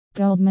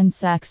Goldman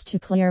Sachs to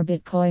clear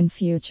Bitcoin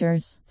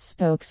futures,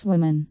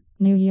 spokeswoman.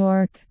 New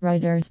York,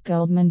 Reuters.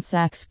 Goldman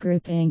Sachs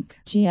Group Inc.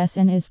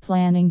 (GSN) is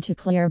planning to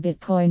clear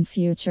Bitcoin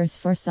futures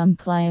for some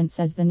clients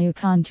as the new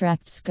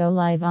contracts go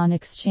live on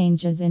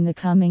exchanges in the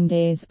coming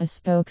days, a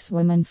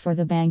spokeswoman for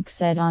the bank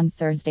said on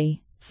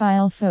Thursday.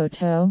 File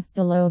photo.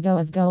 The logo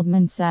of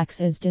Goldman Sachs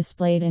is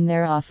displayed in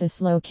their office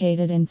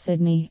located in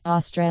Sydney,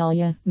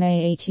 Australia,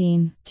 May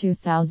 18,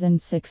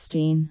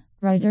 2016.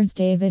 Reuters.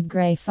 David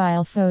Gray.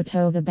 File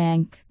photo. The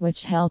bank,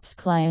 which helps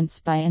clients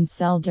buy and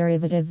sell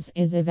derivatives,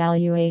 is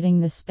evaluating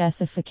the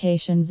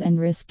specifications and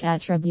risk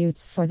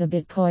attributes for the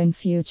Bitcoin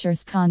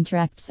futures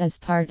contracts as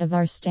part of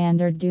our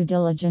standard due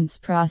diligence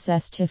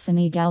process.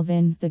 Tiffany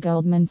Galvin, the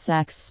Goldman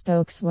Sachs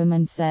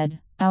spokeswoman, said.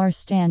 Our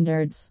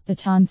standards, the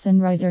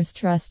Thomson Reuters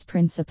Trust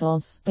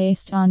Principles,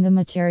 based on the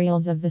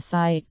materials of the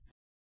site,